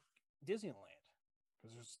walk Disneyland,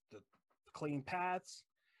 because there's the clean paths,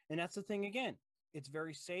 and that's the thing again. It's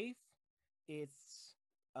very safe. It's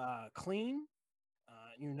clean.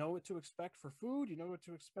 You know what to expect for food. You know what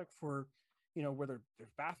to expect for, where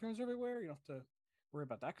there's bathrooms everywhere. You don't have to worry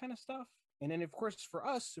about that kind of stuff. And then, of course, for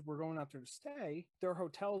us, if we're going out there to stay, their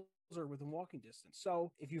hotels are within walking distance.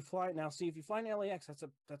 So if you fly in LAX,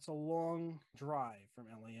 that's a long drive from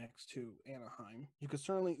LAX to Anaheim. You could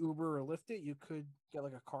certainly Uber or Lyft it. You could get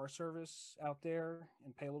like a car service out there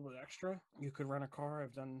and pay a little bit extra. You could rent a car.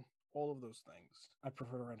 I've done all of those things. I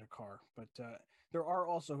prefer to rent a car, but there are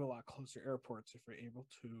also a lot closer airports if you're able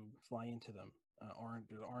to fly into them.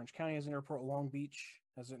 Orange County has an airport. Long Beach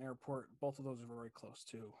has an airport. Both of those are very close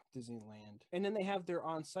to Disneyland. And then they have their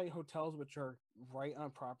on-site hotels, which are right on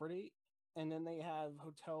property. And then they have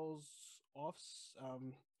hotels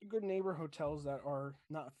good neighbor hotels that are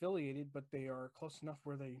not affiliated, but they are close enough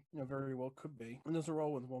where they very well could be. And those are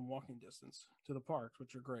all within walking distance to the parks,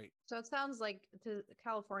 which are great. So it sounds like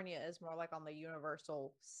California is more like on the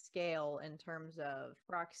Universal scale in terms of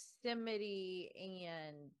proximity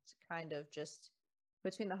and kind of just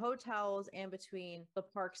between the hotels and between the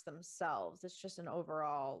parks themselves. It's just an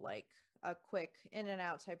overall, like a quick in and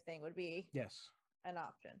out type thing would be Yes. an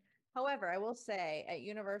option. However, I will say at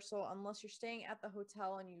Universal, unless you're staying at the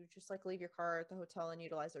hotel and you just like leave your car at the hotel and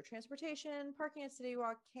utilize their transportation, parking at City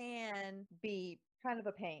Walk can be kind of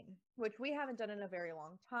a pain, which we haven't done in a very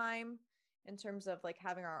long time in terms of like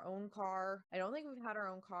having our own car. I don't think we've had our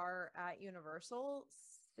own car at Universal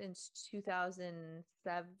since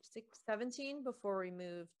 2017 before we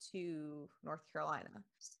moved to North Carolina.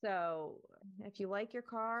 So if you like your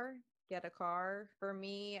car, get a car. For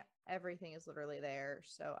me, everything is literally there.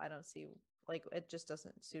 So I don't see, like, it just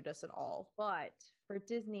doesn't suit us at all. But for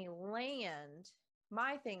Disneyland,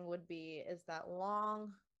 my thing would be is that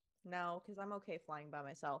long, no, because I'm okay flying by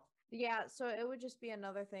myself. Yeah, so it would just be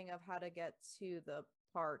another thing of how to get to the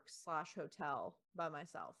park slash hotel by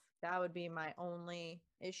myself. That would be my only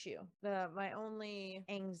issue, my only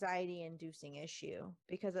anxiety inducing issue.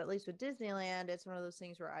 Because at least with Disneyland, it's one of those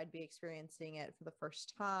things where I'd be experiencing it for the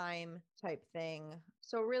first time type thing.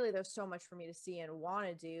 So really, there's so much for me to see and want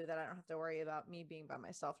to do that I don't have to worry about me being by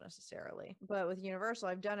myself necessarily. But with Universal,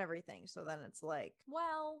 I've done everything. So then it's like,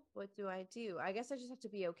 well, what do? I guess I just have to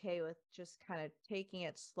be okay with just kind of taking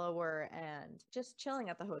it slower and just chilling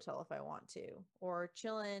at the hotel if I want to, or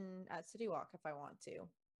chilling at City Walk if I want to.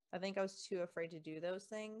 I think I was too afraid to do those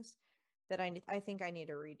things that I think I need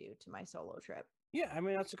a redo to my solo trip. Yeah, I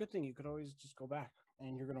mean that's a good thing. You could always just go back,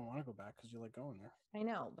 and you're gonna want to go back because you like going there. I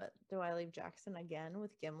know, but do I leave Jackson again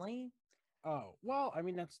with Gimli? Oh well, I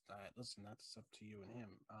mean that's listen, that's up to you and him.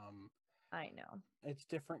 I know. It's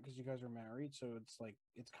different because you guys are married, so it's like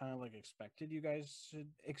it's kind of like expected. You guys should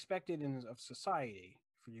expected in of society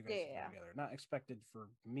for you guys to go Yeah. together, not expected for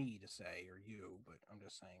me to say or you, but I'm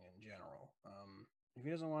just saying in general. If he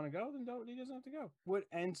doesn't want to go, then don't. He doesn't have to go. What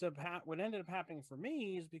ended up happening for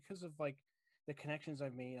me is because of like the connections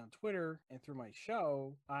I've made on Twitter and through my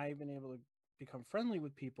show, I've been able to become friendly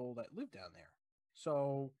with people that live down there.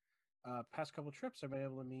 So past couple trips, I've been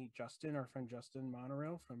able to meet Justin, our friend Justin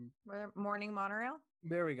Monorail from Morning Monorail.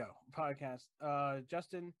 there we go podcast.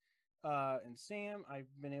 Justin and Sam. I've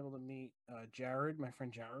been able to meet Jared, my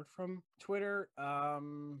friend Jared from Twitter. I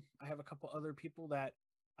have a couple other people that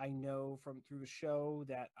I know from through the show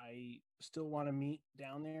that I still want to meet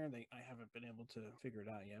down there. I haven't been able to figure it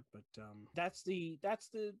out yet, but that's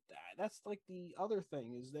like the other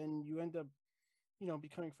thing is then you end up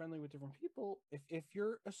becoming friendly with different people. If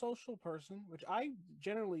you're a social person, which I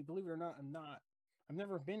generally, believe it or not, I'm not. I've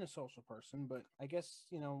never been a social person, but I guess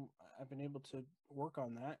I've been able to work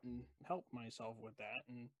on that and help myself with that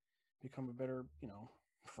and become a better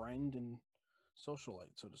friend and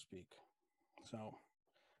socialite, so to speak. So,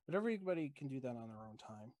 but everybody can do that on their own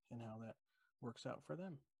time and how that works out for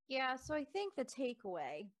them. Yeah, so I think the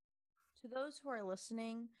takeaway to those who are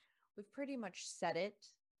listening, we've pretty much said it,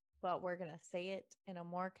 but we're going to say it in a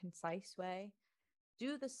more concise way.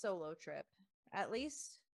 Do the solo trip. At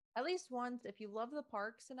least once if you love the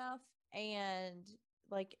parks enough and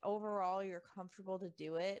like overall you're comfortable to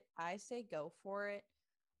do it, I say go for it.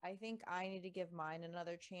 I think I need to give mine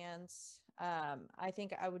another chance. I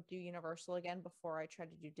think I would do Universal again before I try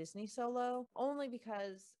to do Disney solo, only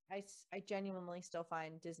because I genuinely still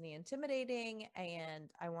find Disney intimidating and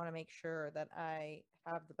I want to make sure that I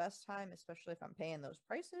have the best time, especially if I'm paying those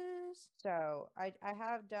prices. So I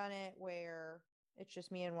have done it where it's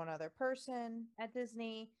just me and one other person at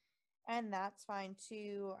Disney, and that's fine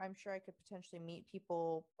too. I'm sure I could potentially meet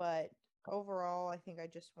people, but overall, I think I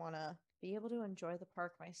just want to be able to enjoy the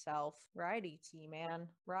park myself. Ride ET, man.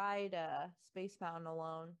 Ride Space Mountain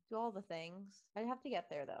alone. Do all the things. I'd have to get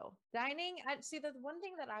there though. Dining, I see the one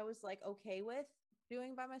thing that I was like okay with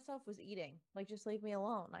doing by myself was eating. Like just leave me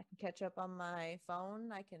alone. I can catch up on my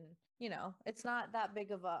phone. I can, it's not that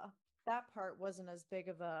big of a that part wasn't as big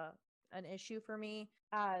of an issue for me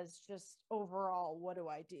as just overall what do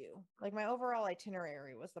I do? Like my overall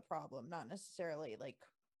itinerary was the problem, not necessarily like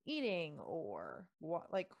eating or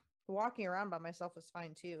what like walking around by myself was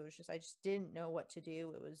fine too. It was just I just didn't know what to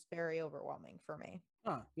do. It was very overwhelming for me.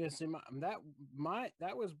 Yeah, see,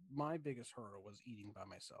 that was my biggest hurdle was eating by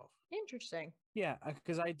myself. Interesting. Yeah,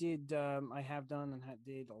 because I have done and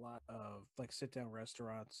did a lot of like sit down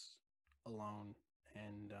restaurants alone.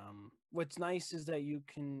 And what's nice is that your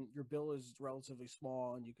bill is relatively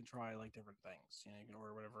small and you can try like different things. You can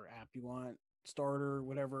order whatever app you want, starter,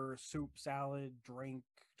 whatever, soup, salad,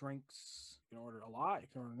 drinks. You can order a lot, you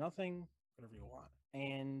can order nothing, whatever you want.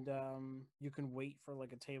 And you can wait for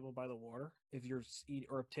like a table by the water if you're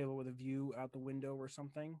or a table with a view out the window or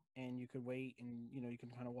something, and you could wait and you can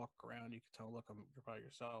kind of walk around. You can tell, look, you're by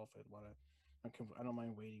yourself. I want to I don't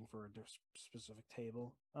mind waiting for a specific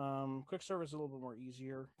table. Quick service is a little bit more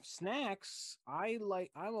easier. Snacks, I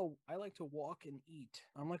like to walk and eat.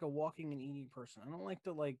 I'm like a walking and eating person. I don't like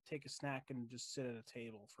to like take a snack and just sit at a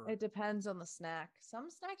table for. It depends on the snack. Some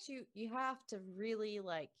snacks you have to really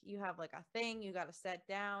like, you have like a thing you got to set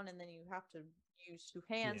down, and then you have to use two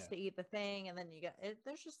hands Yeah. to eat the thing, and then you get it.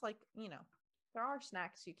 There's just like, there are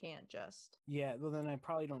snacks you can't just. Yeah, well then I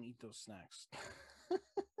probably don't eat those snacks.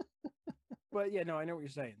 But yeah, no, I know what you're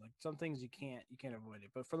saying. Like some things you can't avoid it.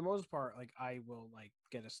 But for the most part, like I will like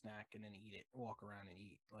get a snack and then eat it, walk around and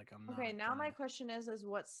eat. Like I'm not Okay, now gonna my question is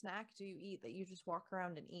what snack do you eat that you just walk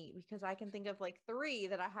around and eat? Because I can think of like three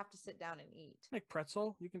that I have to sit down and eat. like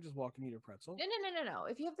pretzel. You can just walk and eat a pretzel. No.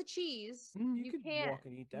 If you have the cheese, You you could can't. walk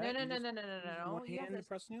and eat No, that. no, You no, just no, no, no, use no. one You have hand to. and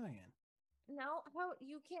press in the other hand. No, how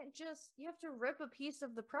you can't just. You have to rip a piece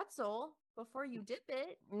of the pretzel before you dip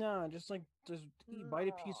it. No, just eat, bite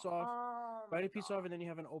a piece No. off, Oh my bite a piece off, god. and then you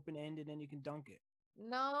have an open end, and then you can dunk it.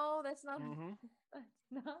 No, that's not. Mm-hmm.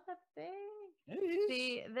 That's not a thing. It is.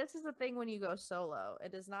 See, this is the thing when you go solo.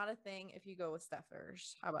 It is not a thing if you go with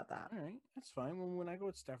Steffers. How about that? All right, that's fine. When I go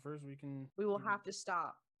with Steffers, We will have to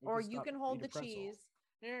stop. we Or can you stop can and hold eat a the pretzel. cheese.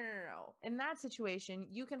 No. In that situation,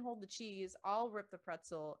 you can hold the cheese. I'll rip the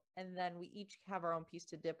pretzel, and then we each have our own piece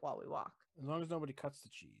to dip while we walk. As long as nobody cuts the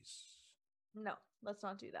cheese. No, let's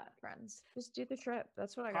not do that, friends. Just do the trip.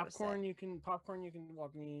 That's what I gotta say. Popcorn you can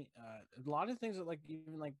walk and eat. A lot of things that like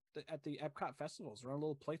even like at the Epcot festivals, around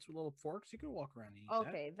little plates with little forks, you can walk around and eat that.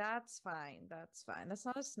 Okay, that's fine. That's fine. That's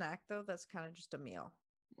not a snack though. That's kind of just a meal.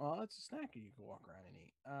 Well, it's a snack you can walk around and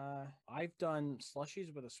eat. I've done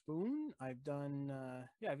slushies with a spoon. I've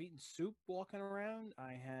eaten soup walking around.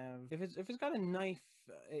 I have if it's got a knife,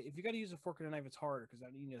 if you got to use a fork and a knife, it's harder because I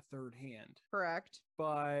need a third hand. Correct.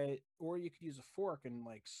 But or you could use a fork and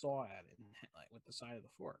like saw at it and like with the side of the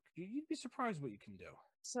fork. You'd be surprised what you can do.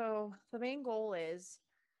 So the main goal is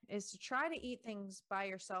to try to eat things by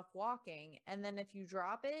yourself walking, and then if you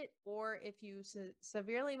drop it or if you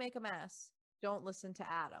severely make a mess, don't listen to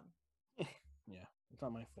Adam. Yeah, it's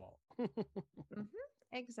not my fault. Mm-hmm,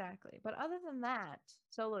 exactly. But other than that,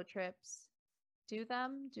 solo trips, do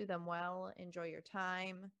them well, enjoy your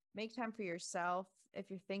time, make time for yourself.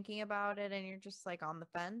 If you're thinking about it and you're just like on the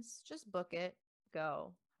fence, just book it,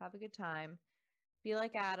 go, have a good time. Be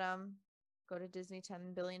like Adam, go to Disney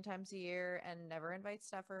 10 billion times a year and never invite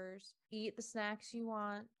Steffers. Eat the snacks you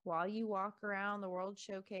want while you walk around the World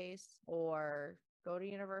Showcase, or go to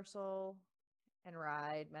Universal and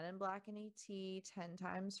ride Men in Black and ET 10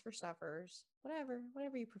 times for Steffers.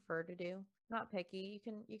 Whatever you prefer to do. Not picky.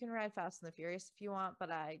 You can ride Fast and the Furious if you want, but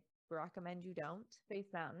I recommend you don't. Space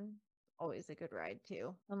Mountain, always a good ride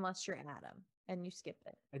too, unless you're Adam and you skip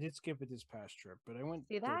it. I did skip it this past trip, but I went.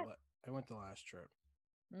 See that? I went the last trip.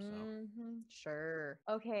 Sure.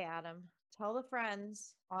 Okay, Adam. Tell the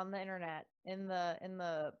friends on the internet, in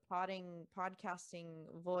the podcasting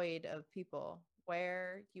void of people,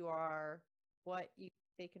 where you are, what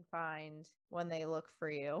they can find when they look for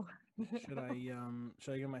you. Should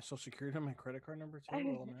I get my social security and my credit card number too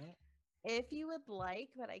while I'm at it? If you would like,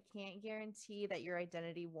 but I can't guarantee that your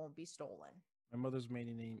identity won't be stolen. My mother's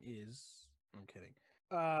maiden name is. I'm kidding.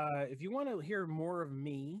 If you want to hear more of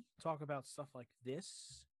me talk about stuff like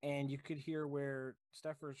this, and you could hear where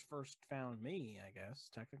Steffers first found me, I guess,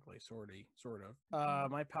 technically, sort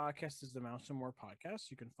of. My podcast is the Mouse and More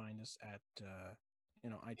podcast. You can find us at,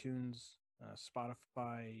 iTunes,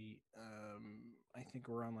 Spotify. I think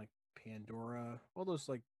we're on like Pandora, all those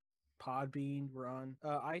like Podbean. We're on.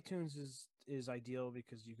 iTunes is ideal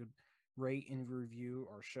because you could rate and review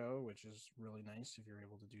our show, which is really nice if you're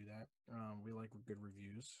able to do that. We like good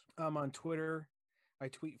reviews. On Twitter, I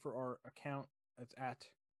tweet for our account. It's at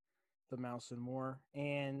the Mouse and More,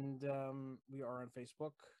 and we are on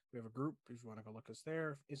Facebook. We have a group if you want to go look us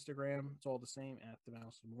there. Instagram, it's all the same, at the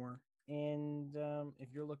Mouse and More. And if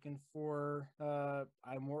you're looking for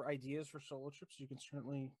more ideas for solo trips, you can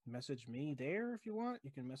certainly message me there if you want.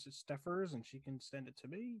 You can message Steffers and she can send it to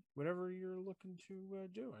me. Whatever you're looking to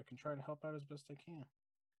do, I can try to help out as best I can.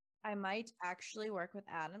 I might actually work with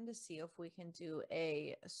Adam to see if we can do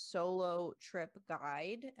a solo trip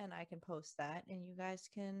guide, and I can post that and you guys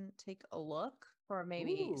can take a look for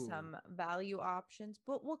maybe some value options,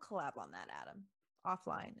 but we'll collab on that, Adam,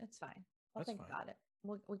 offline. It's fine. I'll think about it.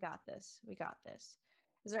 We got this. We got this.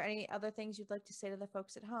 Is there any other things you'd like to say to the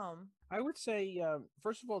folks at home? I would say,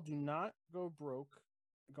 first of all, do not go broke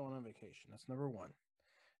going on vacation. That's number one.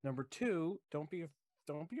 Number two, don't be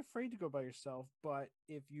afraid to go by yourself. But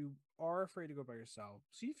if you are afraid to go by yourself,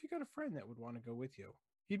 see if you got a friend that would want to go with you.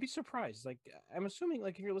 You'd be surprised. Like, I'm assuming,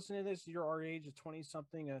 like, if you're listening to this, you're our age, a 20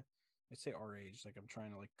 something, I say our age, like I'm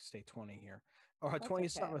trying to like stay 20 here, or a That's 20 okay.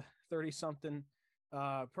 something, 30 something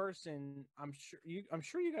person. I'm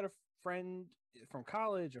sure you got a friend from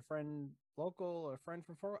college, a friend local, a friend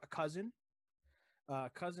from a cousin,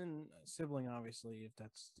 cousin, sibling, obviously, if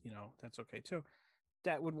that's, that's okay too,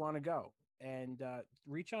 that would want to go, and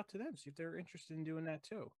reach out to them, see if they're interested in doing that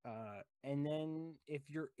too. And then if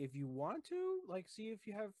you want to, like, see if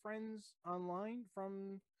you have friends online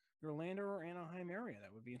from your Orlando or Anaheim area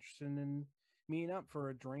that would be interested in meeting up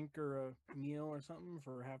for a drink or a meal or something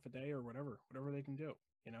for half a day or whatever they can do.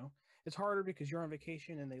 It's harder because you're on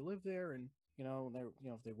vacation and they live there, and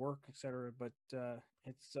they're, if they work, etc. But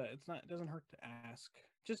it's not, it doesn't hurt to ask.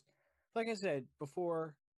 Just like I said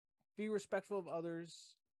before, be respectful of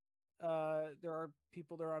others. There are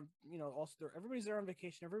people there on, also there, everybody's there on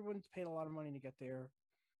vacation. Everyone's paid a lot of money to get there.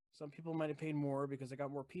 Some people might have paid more because they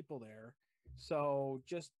got more people there. So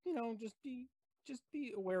just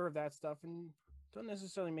be aware of that stuff, and don't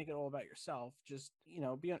necessarily make it all about yourself. Just,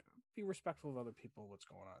 be respectful of other people, what's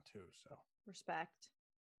going on too. So Respect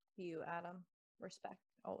you, Adam. Respect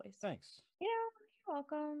always. thanks. You're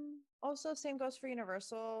welcome. Also, same goes for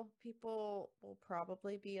Universal. People will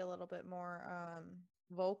probably be a little bit more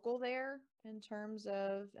vocal there in terms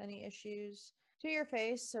of any issues to your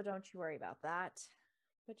face, so don't you worry about that.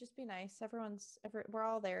 But just be nice. We're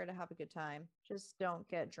all there to have a good time. Just don't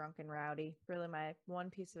get drunk and rowdy. Really, my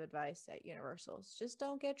one piece of advice at Universal is just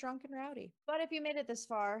don't get drunk and rowdy. But if you made it this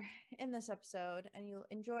far in this episode and you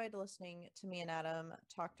enjoyed listening to me and Adam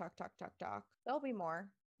talk, there'll be more.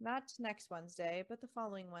 Not next Wednesday, but the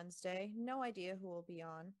following Wednesday. No idea who will be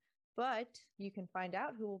on, but you can find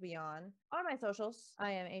out who will be on my socials.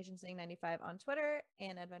 I am AsianSing95 on Twitter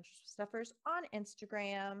and Adventures with Stuffers on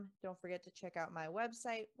Instagram. Don't forget to check out my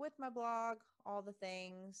website with my blog, all the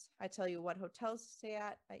things. I tell you what hotels to stay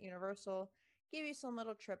at Universal, give you some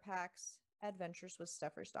little trip hacks,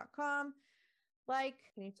 adventureswithstuffers.com.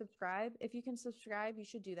 Can you subscribe? If you can subscribe, you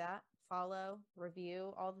should do that. Follow,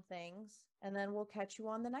 review, all the things, and then we'll catch you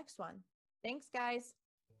on the next one. Thanks, guys.